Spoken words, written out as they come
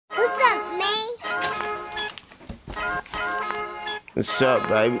What's up,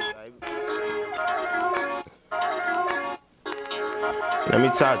 baby? Let me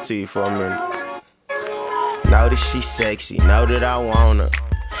talk to you for a minute. Know that she sexy, know that I want her.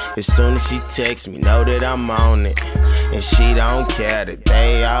 As soon as she texts me, know that I'm on it. And she don't care that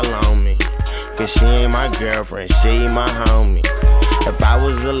they all on me. Cause she ain't my girlfriend, she my homie. If I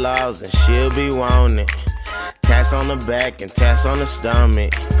was the laws, then she'll be wanting. Tats on the back and tats on the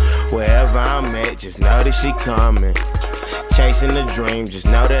stomach. Wherever I'm at, just know that she coming. Chasing the dream, just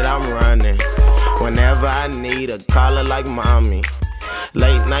know that I'm running. Whenever I need her, call her like mommy.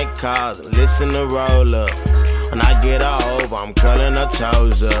 Late night calls, listen to roll up. When I get her over, I'm curling her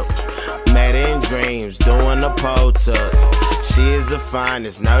toes up. Met in dreams, doing a pole tuck. She is the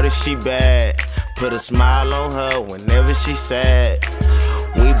finest, know that she bad. Put a smile on her whenever she sad.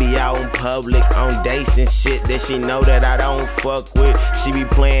 We be out in public on dates and shit that she know that I don't fuck with. She be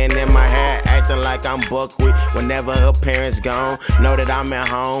playing in my hair, acting like I'm Buckwheat. Whenever her parents gone, know that I'm at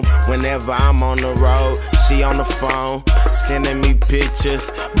home. Whenever I'm on the road, she on the phone, sending me pictures,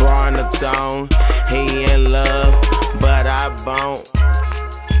 bra on the thong. He in love, but I won't.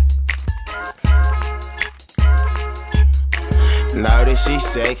 Know that she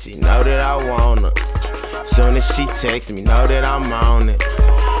sexy, know that I want her. Soon as she texts me, know that I'm on it.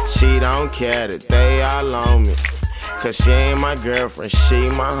 She don't care that they all on me. Cause she ain't my girlfriend, she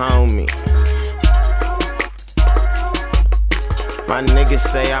my homie. My niggas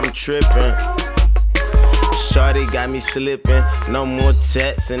say I'm trippin'. Shorty got me slippin'. No more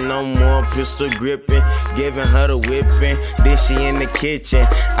texts and no more pistol gripping. Giving her the whipping. Then she in the kitchen.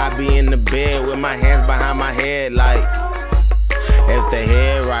 I be in the bed with my hands behind my head like, if the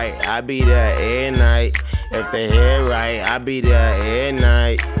head right, I be there every night. If the head right, I be there every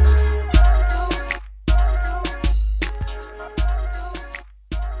night.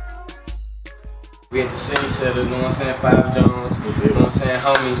 We at the City Setter, you know what I'm saying? 5 Jones, you know what I'm saying?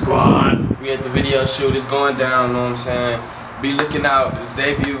 Homie Squad. We at the video shoot, it's going down, you know what I'm saying? Be looking out, it's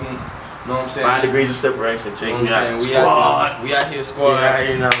debuting, you know what I'm saying? 5 degrees of separation, check me out. Squad. We out here, squad. Yeah,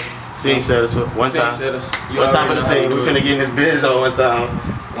 you know. City Setters, one time. One time for the team. We finna get in this biz on one time.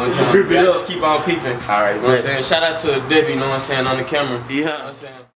 One time. Just keep on peeping. Alright, you know what I'm saying? Shout out to Debbie, you know what I'm saying, on the camera. Yeah. You know what I'm saying?